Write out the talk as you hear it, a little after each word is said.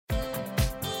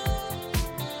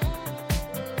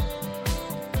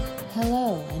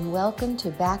Hello, and welcome to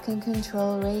Back in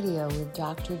Control Radio with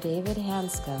Dr. David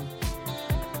Hanscom.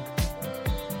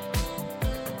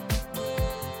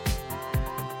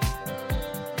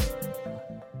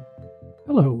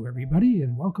 Hello, everybody,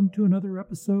 and welcome to another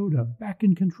episode of Back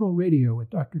in Control Radio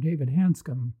with Dr. David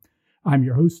Hanscom. I'm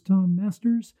your host, Tom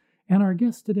Masters, and our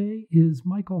guest today is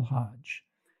Michael Hodge.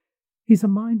 He's a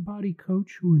mind-body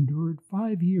coach who endured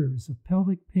 5 years of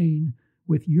pelvic pain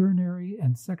with urinary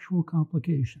and sexual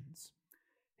complications.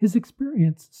 His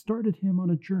experience started him on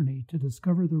a journey to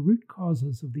discover the root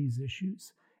causes of these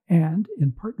issues, and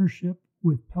in partnership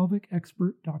with pelvic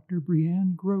expert Dr.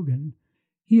 Brianne Grogan,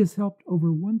 he has helped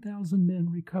over 1,000 men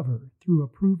recover through a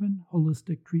proven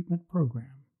holistic treatment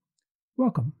program.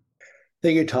 Welcome.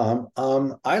 Thank you, Tom.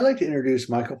 I'd like to introduce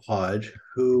Michael Hodge,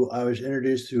 who I was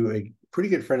introduced through a pretty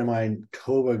good friend of mine,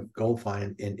 Tova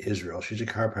Goldfein in Israel. She's a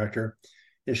chiropractor.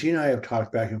 And she and I have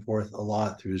talked back and forth a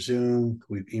lot through Zoom.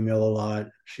 We've emailed a lot.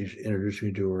 She's introduced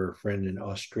me to her friend in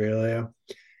Australia.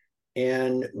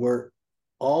 And we're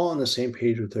all on the same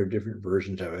page with their different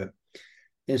versions of it.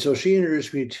 And so she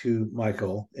introduced me to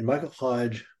Michael. And Michael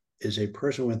Hodge is a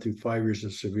person who went through 5 years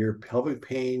of severe pelvic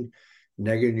pain,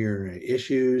 negative urinary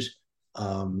issues,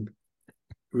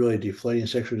 really deflating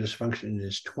sexual dysfunction in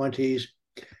his 20s.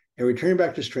 And returning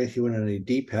back to strength, he went on a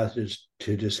deep path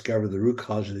to discover the root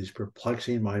cause of these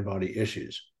perplexing mind-body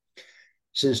issues.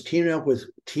 Since teaming up with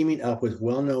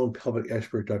well-known pelvic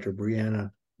expert Dr. Brianne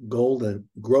Grogan,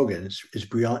 is it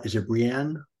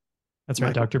Brianne? That's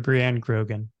right, Dr. Brianne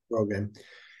Grogan.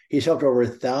 He's helped over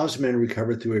 1,000 men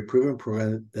recover through a proven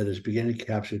program that is beginning to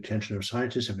capture the attention of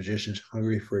scientists and physicians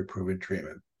hungry for a proven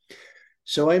treatment.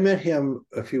 So I met him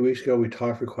a few weeks ago. We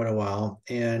talked for quite a while,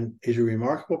 and he's a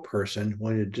remarkable person,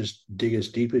 willing to just dig as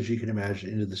deep as you can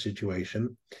imagine into the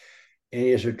situation. And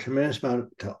he has a tremendous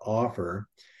amount to offer.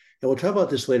 And we'll talk about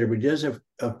this later, but he does have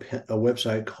a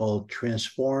website called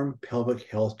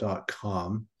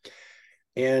transformpelvichealth.com.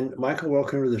 And Michael,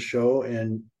 welcome to the show.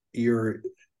 And you're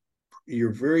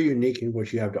very unique in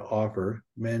what you have to offer.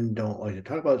 Men don't like to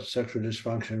talk about sexual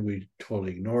dysfunction. We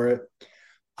totally ignore it.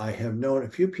 I have known a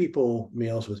few people,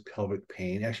 males with pelvic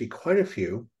pain, actually quite a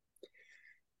few.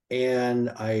 And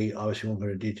I obviously won't go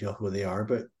into detail who they are,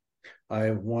 but I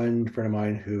have one friend of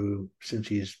mine who, since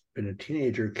he's been a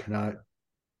teenager, cannot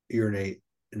urinate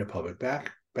in a public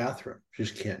bathroom.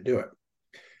 Just can't do it.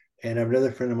 And I have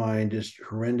another friend of mine, just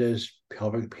horrendous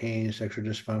pelvic pain, sexual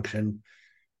dysfunction.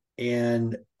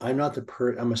 And I'm not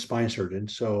I'm a spine surgeon,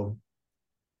 so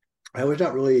I was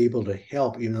not really able to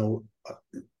help, even though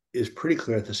it's pretty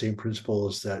clear that the same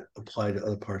principles that apply to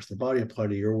other parts of the body apply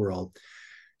to your world.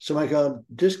 So, Mike, I'm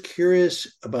just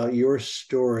curious about your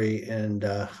story and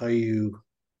how you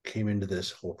came into this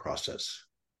whole process.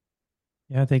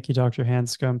 Yeah, thank you, Dr.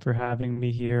 Hanscom, for having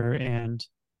me here. And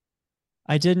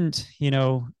I didn't,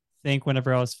 think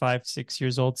whenever I was 5, 6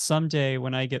 years old, someday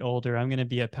when I get older, I'm going to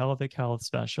be a pelvic health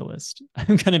specialist.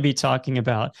 I'm going to be talking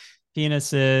about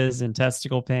penises and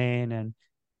testicle pain and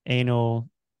anal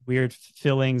weird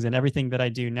fillings and everything that I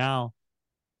do now.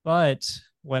 But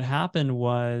what happened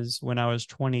was when I was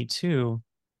 22,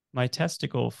 my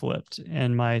testicle flipped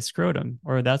and my scrotum,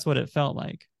 or that's what it felt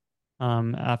like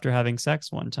after having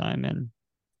sex one time. And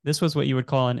this was what you would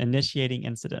call an initiating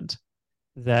incident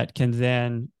that can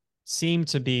then seem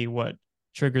to be what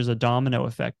triggers a domino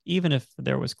effect, even if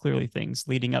there was clearly things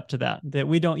leading up to that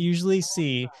we don't usually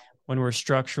see when we're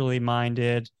structurally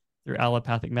minded through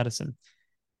allopathic medicine.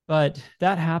 But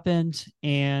that happened,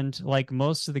 and like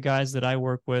most of the guys that I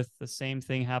work with, the same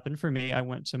thing happened for me. I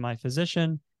went to my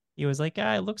physician. He was like,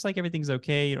 it looks like everything's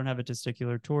okay. You don't have a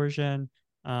testicular torsion.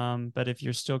 But if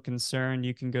you're still concerned,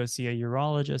 you can go see a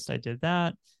urologist. I did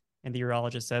that. And the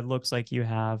urologist said, looks like you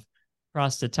have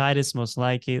prostatitis, most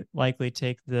likely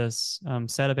take this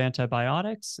set of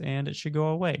antibiotics and it should go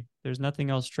away. There's nothing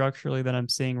else structurally that I'm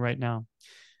seeing right now.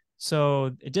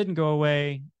 So it didn't go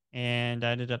away. And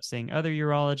I ended up seeing other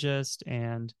urologists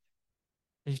and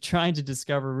they're trying to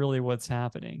discover really what's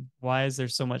happening. Why is there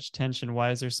so much tension?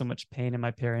 Why is there so much pain in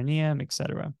my perineum, et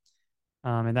cetera?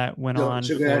 And that went on.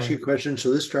 So can I ask you a question?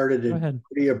 So this started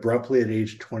pretty abruptly at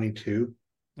age 22.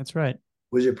 That's right.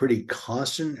 Was it pretty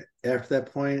constant after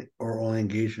that point, or only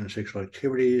engaged in sexual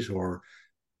activities, or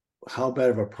how bad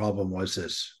of a problem was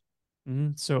this?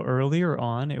 So earlier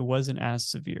on, it wasn't as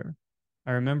severe.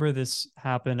 I remember this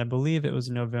happened, I believe it was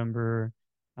November,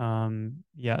 in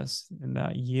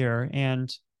that year.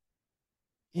 And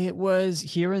it was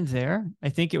here and there. I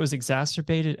think it was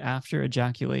exacerbated after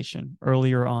ejaculation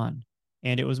earlier on.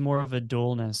 And it was more of a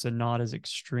dullness and not as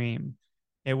extreme.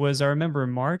 It was, I remember,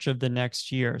 March of the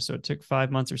next year. So it took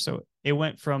 5 months or so. It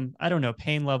went from, I don't know,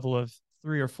 pain level of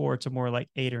 3 or 4 to more like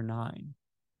 8 or 9.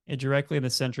 And directly in the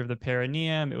center of the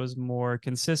perineum, it was more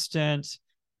consistent.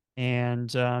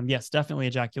 And yes, definitely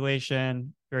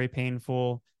ejaculation, very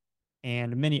painful,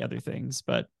 and many other things.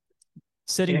 But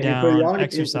sitting And for down, for the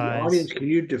audience, exercise. can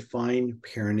you define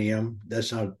perineum?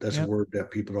 That's a Yep. word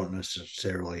that people don't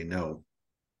necessarily know.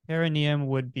 Perineum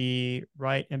would be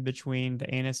right in between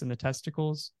the anus and the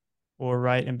testicles, or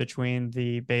right in between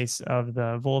the base of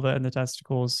the vulva and the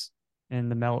testicles in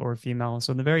the male or female.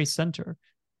 So in the very center,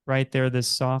 right there, this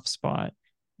soft spot.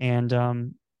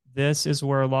 And this is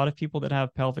where a lot of people that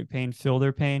have pelvic pain feel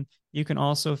their pain. You can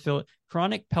also feel it.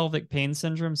 Chronic pelvic pain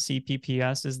syndrome,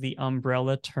 CPPS, is the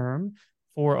umbrella term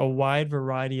for a wide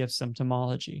variety of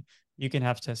symptomology. You can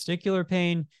have testicular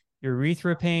pain,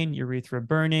 urethra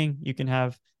burning. You can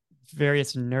have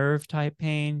various nerve type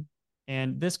pain.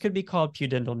 And this could be called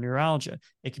pudendal neuralgia.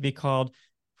 It could be called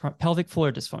pelvic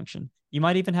floor dysfunction. You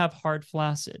might even have hard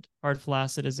flaccid. Hard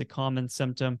flaccid is a common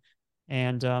symptom.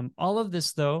 And all of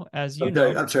this, though, as you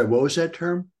know, I'm sorry, what was that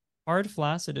term? hard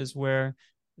flaccid is where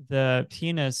the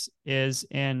penis is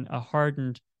in a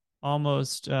hardened,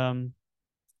 almost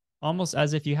almost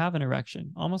as if you have an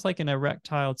erection, almost like an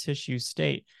erectile tissue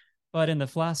state, but in the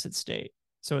flaccid state.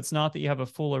 So it's not that you have a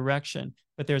full erection,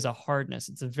 but there's a hardness.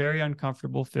 It's a very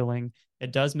uncomfortable feeling.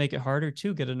 It does make it harder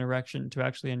to get an erection to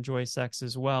actually enjoy sex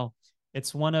as well.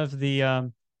 It's one of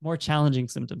the more challenging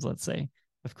symptoms, let's say,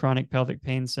 of chronic pelvic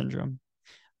pain syndrome.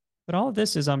 But all of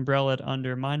this is umbrellaed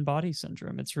under mind-body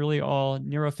syndrome. It's really all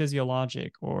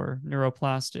neurophysiologic or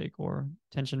neuroplastic or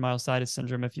tension myositis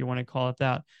syndrome, if you want to call it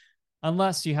that,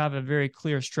 unless you have a very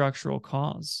clear structural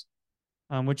cause,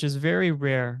 which is very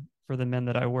rare for the men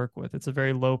that I work with. It's a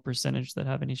very low percentage that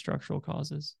have any structural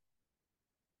causes.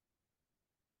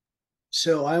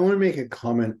 So I want to make a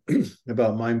comment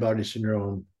about mind-body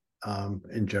syndrome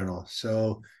in general.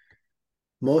 So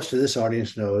most of this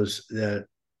audience knows that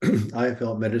I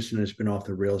felt medicine has been off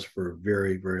the rails for a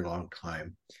very, very long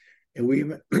time. And we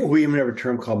even have a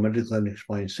term called medically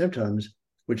unexplained symptoms,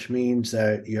 which means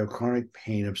that you have chronic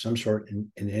pain of some sort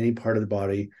in any part of the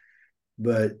body,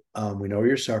 but we know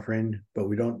you're suffering, but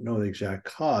we don't know the exact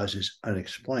cause is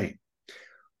unexplained.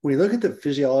 When you look at the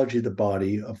physiology of the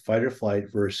body of fight or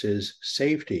flight versus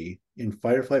safety, in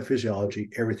fight or flight physiology,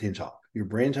 everything's off. Your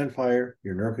brain's on fire,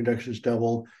 your nerve conduction is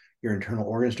doubled, your internal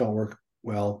organs don't work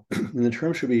well, and the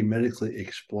term should be medically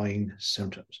explained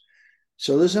symptoms.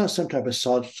 So this is not some type of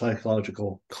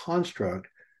psychological construct.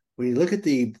 When you look at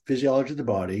the physiology of the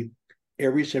body,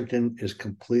 every symptom is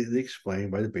completely explained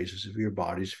by the basis of your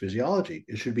body's physiology.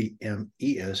 It should be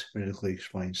MES, medically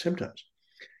explained symptoms.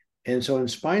 And so in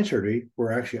spine surgery,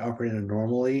 we're actually operating on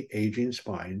normally aging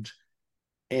spines.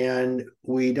 And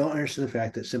we don't understand the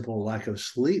fact that simple lack of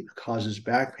sleep causes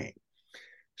back pain.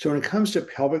 So when it comes to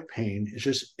pelvic pain, it's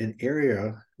just an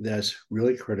area that's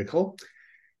really critical.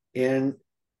 And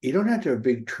you don't have to have a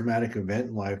big traumatic event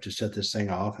in life to set this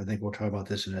thing off. I think we'll talk about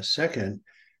this in a second.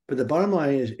 But the bottom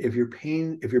line is if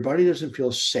your body doesn't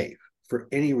feel safe for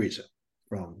any reason,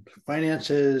 from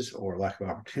finances or lack of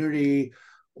opportunity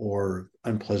or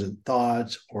unpleasant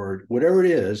thoughts or whatever it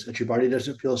is that your body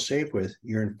doesn't feel safe with,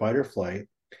 you're in fight or flight,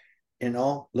 and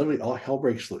literally all hell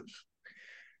breaks loose.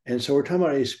 And so we're talking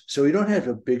about so you don't have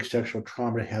a big sexual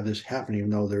trauma to have this happen, even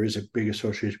though there is a big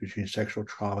association between sexual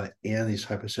trauma and these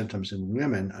type of symptoms in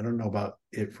women. I don't know about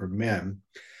it for men.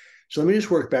 So let me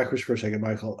just work backwards for a second,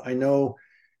 Michael. I know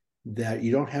that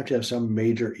you don't have to have some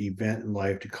major event in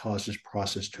life to cause this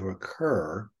process to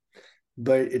occur,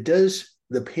 but it does,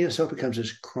 the pain itself becomes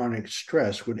this chronic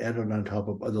stress when added on top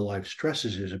of other life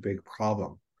stresses is a big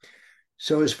problem.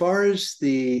 So as far as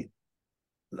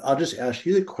I'll just ask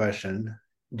you the question,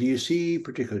 do you see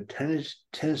particular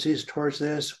tendencies towards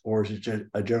this, or is it just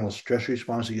a general stress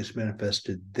response that gets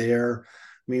manifested there?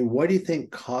 I mean, what do you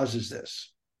think causes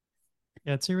this?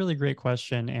 Yeah, it's a really great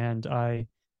question. And I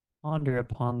ponder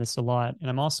upon this a lot. And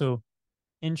I'm also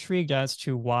intrigued as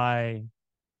to why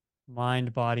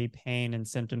mind body pain and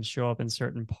symptoms show up in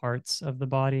certain parts of the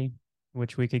body,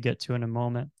 which we could get to in a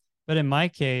moment. But in my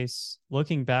case,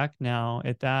 looking back now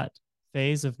at that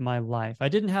phase of my life, I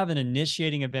didn't have an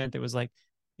initiating event that was like,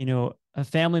 a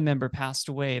family member passed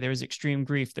away. There was extreme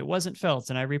grief that wasn't felt,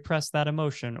 and I repressed that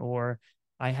emotion. Or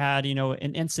I had,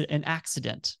 an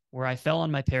accident where I fell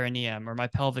on my perineum or my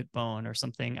pelvic bone or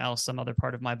something else, some other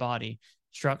part of my body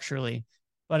structurally.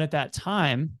 But at that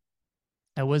time,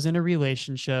 I was in a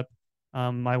relationship.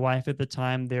 My wife at the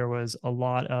time, there was a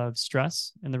lot of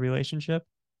stress in the relationship.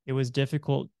 It was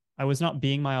difficult. I was not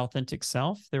being my authentic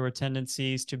self. There were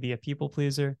tendencies to be a people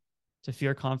pleaser, to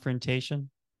fear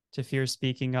confrontation, to fear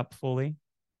speaking up fully.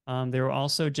 There were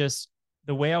also just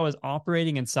the way I was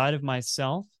operating inside of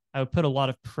myself, I would put a lot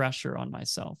of pressure on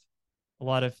myself, a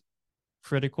lot of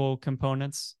critical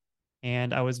components.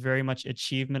 And I was very much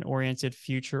achievement oriented,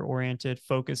 future oriented,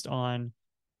 focused on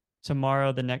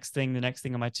tomorrow, the next thing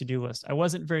on my to-do list. I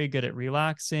wasn't very good at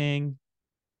relaxing,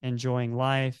 enjoying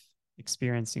life,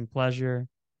 experiencing pleasure,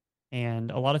 and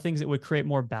a lot of things that would create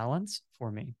more balance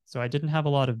for me. So I didn't have a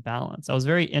lot of balance. I was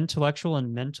very intellectual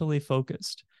and mentally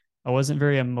focused. I wasn't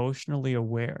very emotionally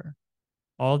aware.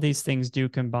 All these things do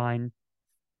combine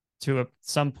to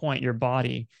some point your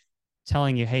body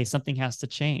telling you, hey, something has to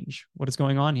change. What is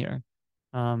going on here?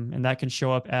 And that can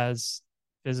show up as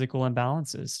physical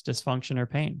imbalances, dysfunction, or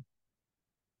pain.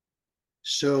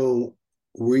 So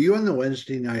were you on the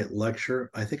Wednesday night lecture?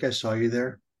 I think I saw you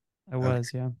there. I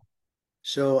was, yeah.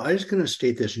 So I'm just going to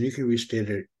state this, and you can restate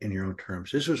it in your own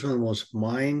terms. This was one of the most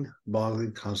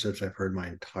mind-boggling concepts I've heard my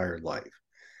entire life,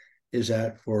 is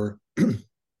that for at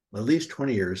least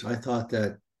 20 years, I thought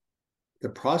that the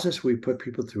process we put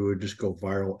people through would just go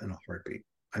viral in a heartbeat.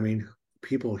 I mean,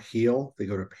 people heal, they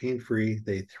go to pain-free,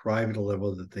 they thrive at a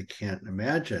level that they can't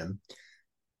imagine.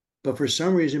 But for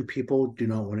some reason, people do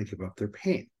not want to give up their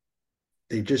pain.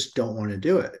 They just don't want to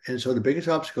do it. And so the biggest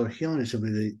obstacle to healing is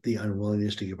simply the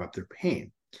unwillingness to give up their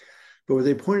pain. But what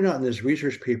they pointed out in this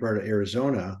research paper out of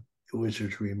Arizona, which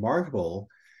is remarkable,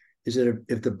 is that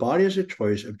if the body has a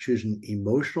choice of choosing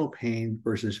emotional pain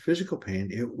versus physical pain,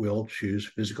 it will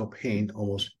choose physical pain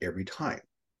almost every time.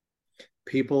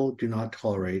 People do not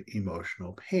tolerate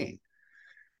emotional pain.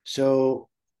 So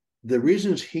the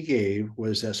reasons he gave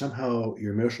was that somehow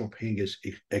your emotional pain gets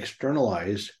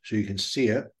externalized so you can see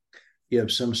it. You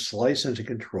have some slight sense of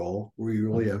control where you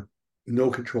really have no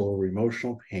control over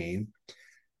emotional pain.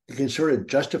 You can sort of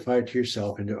justify it to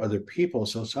yourself and to other people.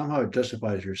 So somehow it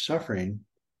justifies your suffering.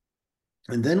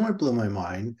 And then what blew my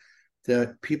mind,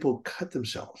 that people cut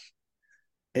themselves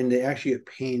and they actually get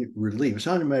pain relief. It's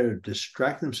not a matter of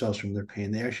distract themselves from their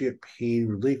pain. They actually get pain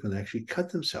relief when they actually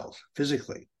cut themselves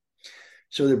physically.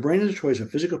 So the brain has a choice of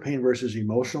physical pain versus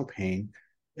emotional pain.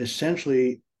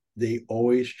 Essentially, they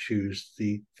always choose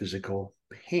the physical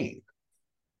pain.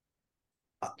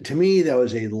 To me, that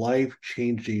was a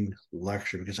life-changing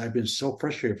lecture because I've been so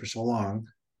frustrated for so long.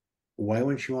 Why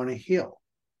wouldn't you want to heal?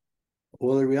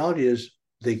 Well, the reality is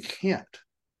they can't.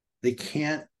 They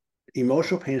can't.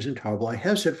 Emotional pain is intolerable. I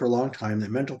have said for a long time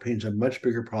that mental pain is a much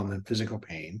bigger problem than physical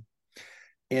pain.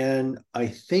 And I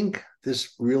think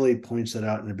this really points that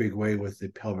out in a big way with the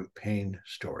pelvic pain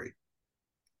story.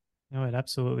 No, it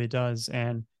absolutely does.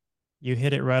 And you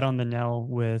hit it right on the nail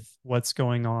with what's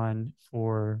going on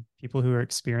for people who are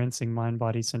experiencing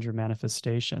mind-body syndrome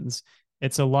manifestations.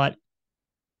 It's a lot.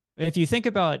 If you think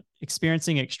about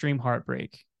experiencing extreme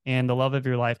heartbreak and the love of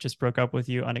your life just broke up with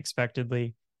you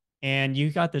unexpectedly, and you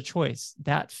got the choice,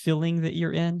 that feeling that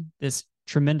you're in, this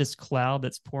tremendous cloud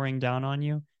that's pouring down on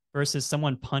you, versus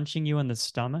someone punching you in the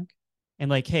stomach and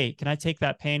like, hey, can I take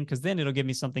that pain? Because then it'll give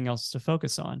me something else to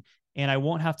focus on. And I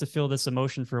won't have to feel this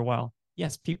emotion for a while.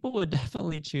 Yes, people would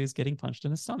definitely choose getting punched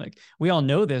in the stomach. We all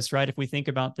know this, right? If we think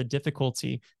about the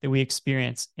difficulty that we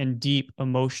experience in deep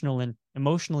emotional and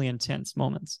emotionally intense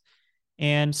moments.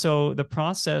 And so the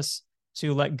process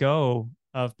to let go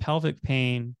of pelvic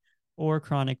pain or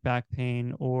chronic back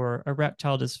pain or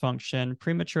erectile dysfunction,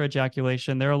 premature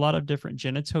ejaculation, there are a lot of different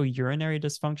genitourinary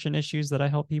dysfunction issues that I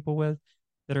help people with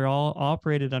that are all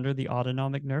operated under the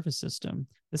autonomic nervous system.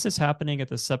 This is happening at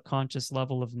the subconscious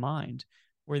level of mind,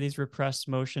 where these repressed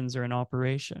motions are in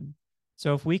operation.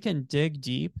 So if we can dig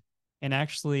deep and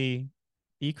actually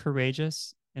be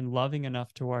courageous and loving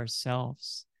enough to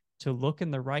ourselves to look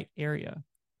in the right area,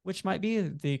 which might be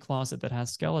the closet that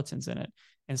has skeletons in it,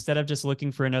 instead of just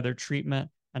looking for another treatment,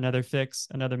 another fix,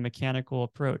 another mechanical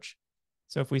approach.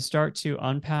 So if we start to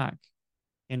unpack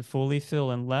and fully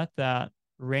fill and let that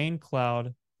rain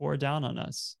cloud pour down on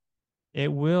us,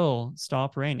 it will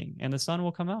stop raining and the sun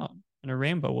will come out and a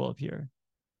rainbow will appear.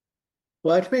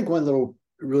 Well, I have to make one little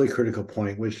really critical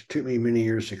point, which took me many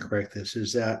years to correct this,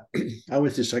 is that I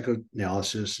went through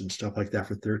psychoanalysis and stuff like that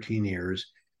for 13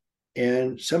 years.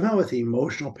 And somehow with the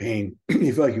emotional pain,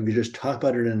 you feel like if you just talk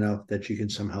about it enough that you can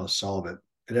somehow solve it.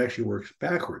 It actually works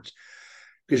backwards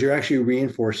because you're actually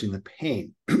reinforcing the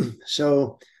pain.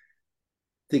 So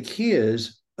the key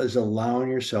is allowing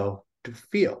yourself to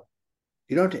feel.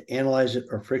 You don't have to analyze it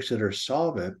or fix it or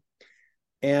solve it.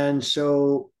 And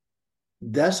so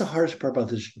that's the hardest part about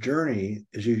this journey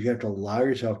is you have to allow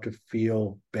yourself to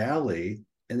feel badly,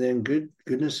 and then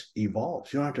goodness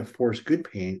evolves. You don't have to force good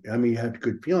pain. I mean, you have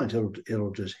good feelings.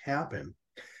 It'll just happen.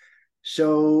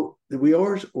 So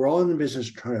we're all in the business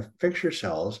of trying to fix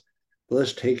yourselves,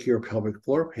 let's take your pelvic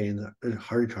floor pain, it's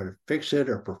hard to try to fix it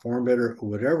or perform better or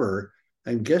whatever.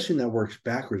 I'm guessing that works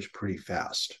backwards pretty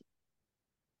fast.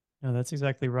 No, that's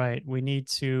exactly right. We need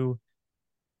to,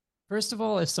 first of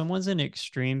all, if someone's in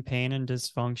extreme pain and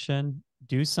dysfunction,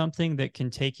 do something that can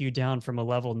take you down from a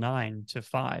level 9 to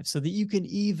 5 so that you can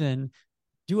even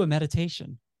do a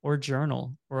meditation or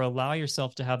journal or allow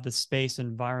yourself to have the space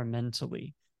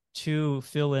environmentally to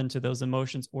fill into those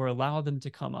emotions or allow them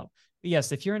to come up. But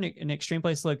yes, if you're in an extreme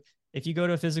place, look, if you go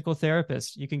to a physical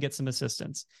therapist, you can get some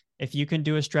assistance. If you can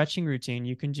do a stretching routine,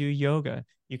 you can do yoga,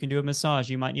 you can do a massage,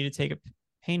 you might need to take a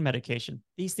pain medication.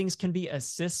 These things can be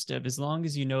assistive as long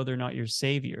as you know they're not your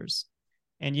saviors.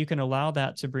 And you can allow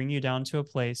that to bring you down to a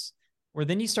place where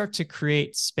then you start to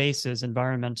create spaces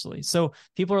environmentally. So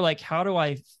people are like, how do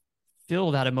I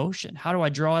feel that emotion? How do I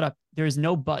draw it up? There's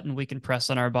no button we can press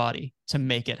on our body to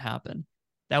make it happen.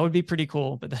 That would be pretty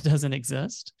cool, but that doesn't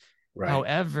exist. Right.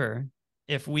 However,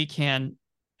 if we can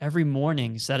every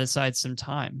morning set aside some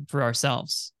time for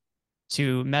ourselves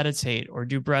to meditate or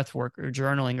do breath work or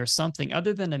journaling or something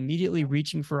other than immediately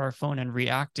reaching for our phone and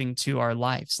reacting to our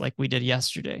lives like we did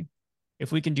yesterday.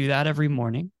 If we can do that every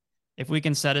morning, if we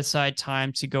can set aside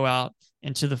time to go out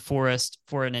into the forest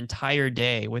for an entire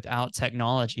day without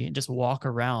technology and just walk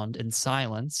around in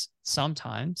silence,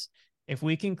 sometimes, if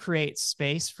we can create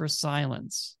space for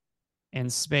silence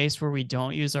and space where we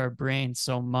don't use our brain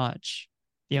so much,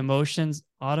 the emotions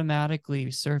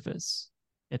automatically surface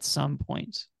at some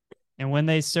point. And when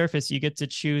they surface, you get to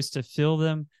choose to feel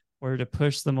them or to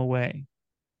push them away.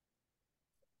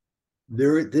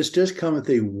 This does come with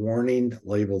a warning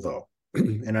label, though.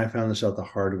 And I found this out the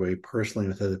hard way personally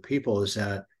with other people, is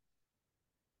that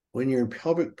when you're in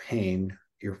pelvic pain,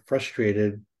 you're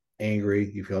frustrated, angry,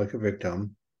 you feel like a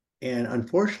victim. And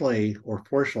unfortunately, or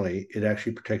fortunately, it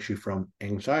actually protects you from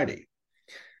anxiety.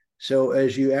 So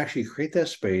as you actually create that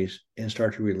space and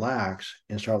start to relax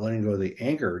and start letting go of the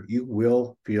anger, you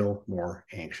will feel more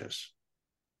anxious.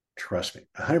 Trust me,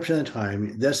 100% of the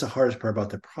time. That's the hardest part about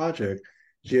the project.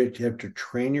 You have to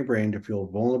train your brain to feel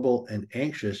vulnerable and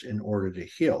anxious in order to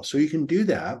heal. So you can do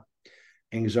that.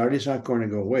 Anxiety is not going to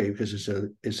go away because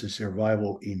it's a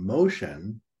survival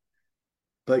emotion,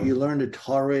 but you learn to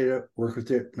tolerate it, work with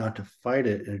it, not to fight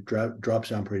it, and it drops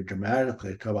down pretty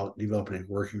dramatically. Talk about developing a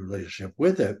working relationship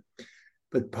with it.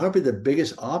 But probably the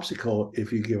biggest obstacle,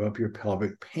 if you give up your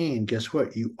pelvic pain, guess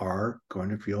what? You are going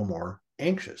to feel more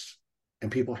anxious,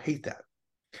 and people hate that.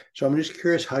 So I'm just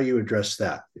curious how you address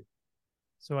that.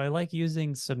 So I like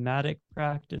using somatic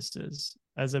practices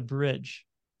as a bridge,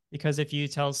 because if you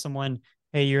tell someone,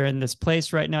 hey, you're in this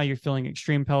place right now, you're feeling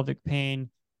extreme pelvic pain,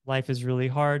 life is really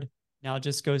hard, now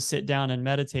just go sit down and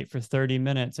meditate for 30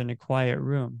 minutes in a quiet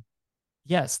room.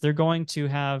 Yes, they're going to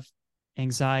have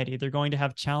anxiety. They're going to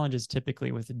have challenges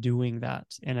typically with doing that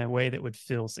in a way that would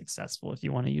feel successful, if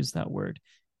you want to use that word.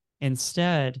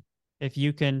 Instead, if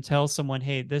you can tell someone,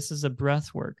 hey, this is a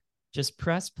breath work, just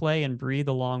press play and breathe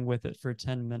along with it for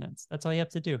 10 minutes. That's all you have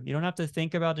to do. You don't have to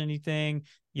think about anything.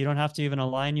 You don't have to even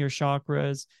align your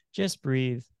chakras. Just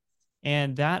breathe.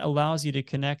 And that allows you to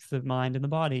connect the mind and the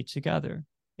body together.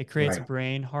 It creates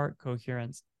brain-heart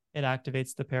coherence. It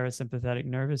activates the parasympathetic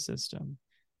nervous system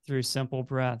through simple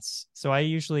breaths. So I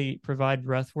usually provide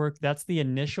breath work. That's the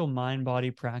initial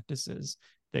mind-body practices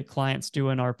that clients do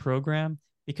in our program,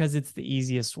 because it's the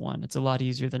easiest one. It's a lot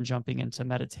easier than jumping into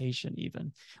meditation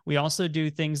even. We also do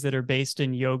things that are based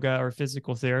in yoga or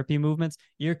physical therapy movements.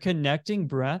 You're connecting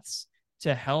breaths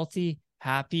to healthy,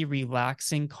 happy,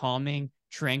 relaxing, calming,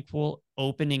 tranquil,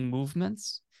 opening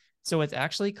movements. So it's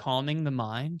actually calming the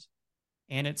mind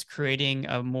and it's creating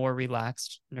a more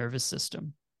relaxed nervous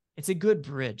system. It's a good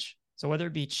bridge. So whether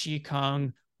it be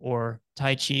Qigong or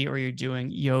Tai Chi, or you're doing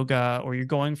yoga, or you're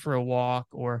going for a walk,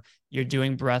 or you're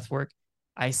doing breath work,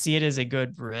 I see it as a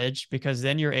good bridge, because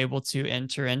then you're able to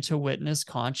enter into witness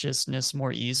consciousness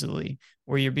more easily,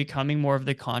 where you're becoming more of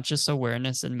the conscious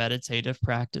awareness and meditative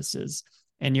practices,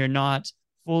 and you're not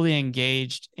fully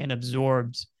engaged and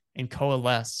absorbed and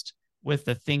coalesced with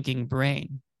the thinking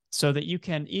brain, so that you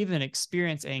can even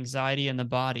experience anxiety in the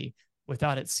body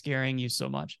without it scaring you so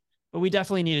much. But we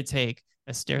definitely need to take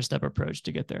a stair-step approach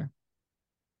to get there.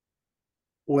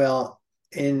 Well,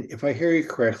 and if I hear you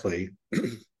correctly,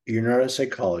 you're not a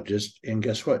psychologist, and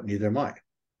guess what? Neither am I.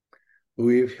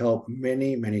 We've helped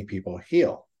many, many people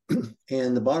heal.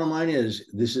 And the bottom line is,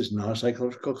 this is not a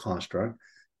psychological construct.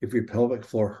 If your pelvic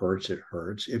floor hurts, it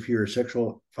hurts. If your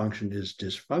sexual function is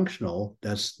dysfunctional,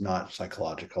 that's not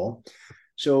psychological.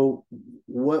 So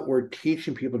what we're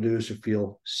teaching people to do is to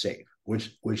feel safe,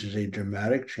 which is a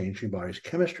dramatic change in your body's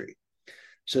chemistry.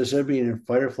 So instead of being in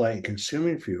fight or flight and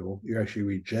consuming fuel, you're actually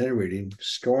regenerating,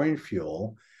 storing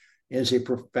fuel, and it's a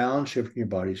profound shift in your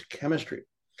body's chemistry.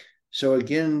 So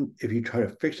again, if you try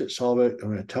to fix it, solve it, I'm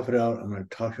going to tough it out. I'm going to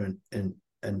talk to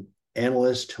an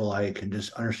analyst till I can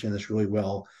just understand this really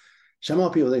well. Somehow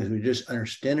people think if we just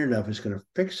understand it enough, it's going to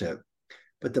fix it.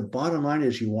 But the bottom line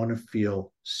is you want to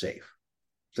feel safe.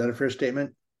 Is that a fair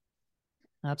statement?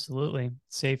 Absolutely.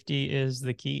 Safety is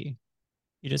the key.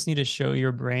 You just need to show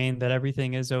your brain that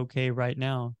everything is okay right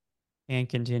now and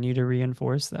continue to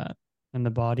reinforce that, and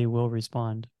the body will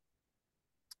respond.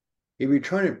 If you're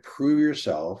trying to prove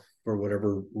yourself for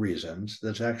whatever reasons,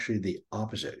 that's actually the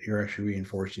opposite. You're actually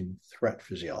reinforcing threat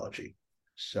physiology.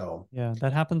 So, yeah,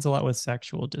 that happens a lot with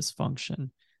sexual dysfunction.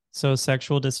 So,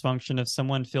 sexual dysfunction, if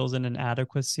someone feels an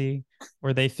inadequacy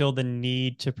or they feel the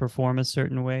need to perform a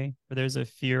certain way, or there's a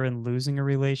fear in losing a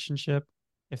relationship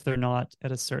if they're not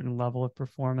at a certain level of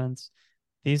performance,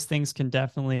 these things can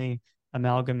definitely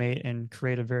amalgamate and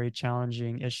create a very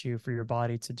challenging issue for your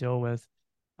body to deal with.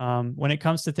 When it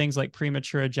comes to things like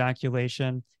premature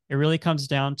ejaculation, it really comes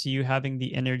down to you having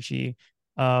the energy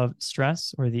of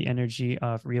stress or the energy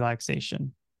of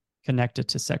relaxation connected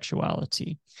to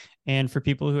sexuality. And for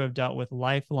people who have dealt with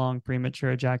lifelong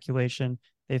premature ejaculation,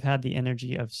 they've had the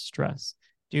energy of stress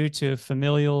due to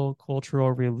familial,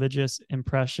 cultural, religious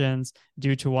impressions,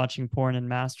 due to watching porn and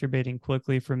masturbating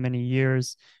quickly for many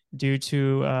years, due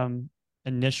to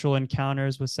initial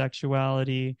encounters with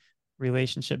sexuality,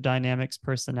 relationship dynamics,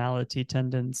 personality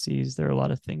tendencies. There are a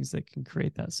lot of things that can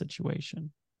create that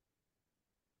situation.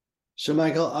 So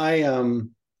Michael, I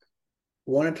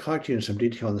want to talk to you in some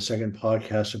detail in the second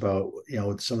podcast about,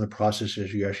 some of the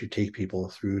processes you actually take people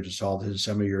through to solve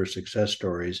some of your success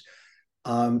stories.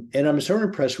 And I'm sort of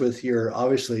impressed with you're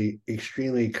obviously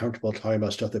extremely comfortable talking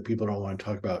about stuff that people don't want to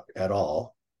talk about at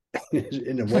all.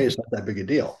 In a way, it's not that big a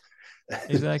deal.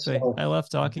 Exactly. So I love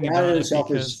talking that about in it itself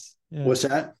because what's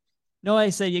that? No,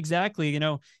 I say exactly.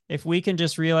 If we can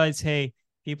just realize, hey,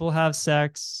 people have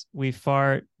sex, we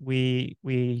fart, we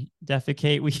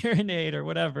defecate, we urinate, or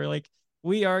whatever. Like,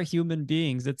 we are human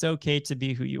beings. It's okay to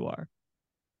be who you are.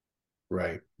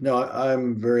 Right. No,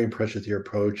 I'm very impressed with your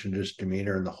approach and just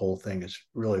demeanor, and the whole thing is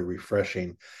really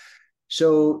refreshing.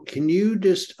 So can you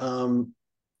just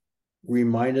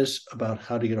remind us about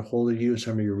how to get a hold of you and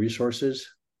some of your resources?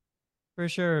 For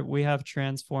sure. We have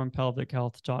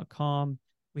transformpelvichealth.com.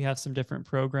 We have some different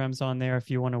programs on there if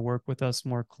you want to work with us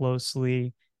more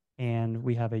closely. And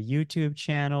we have a YouTube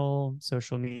channel,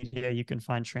 social media. You can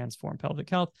find Transform Pelvic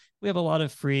Health. We have a lot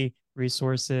of free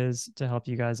resources to help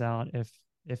you guys out if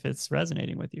it's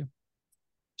resonating with you.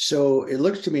 So it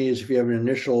looks to me as if you have an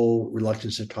initial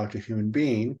reluctance to talk to a human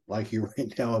being, like you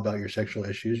right now about your sexual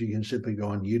issues. You can simply go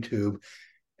on YouTube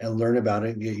and learn about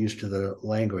it and get used to the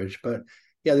language. But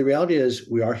yeah, the reality is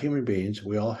we are human beings.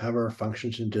 We all have our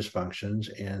functions and dysfunctions.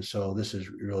 And so this is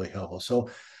really helpful.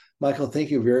 So Michael, thank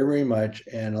you very, very much.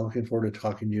 And I'm looking forward to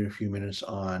talking to you in a few minutes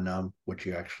on what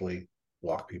you actually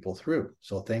walk people through.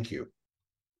 So thank you.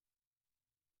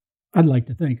 I'd like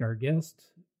to thank our guest,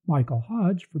 Michael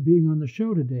Hodge, for being on the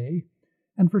show today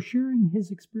and for sharing his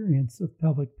experience of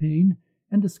pelvic pain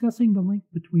and discussing the link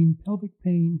between pelvic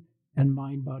pain and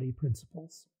mind-body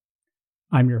principles.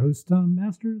 I'm your host, Tom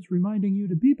Masters, reminding you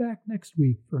to be back next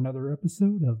week for another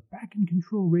episode of Back in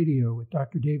Control Radio with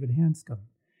Dr. David Hanscom.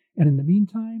 And in the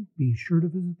meantime, be sure to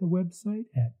visit the website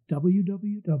at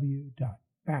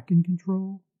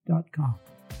www.backincontrol.com.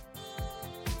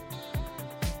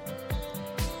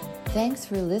 Thanks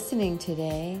for listening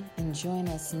today, and join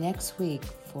us next week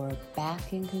for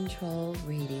Back in Control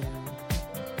Radio.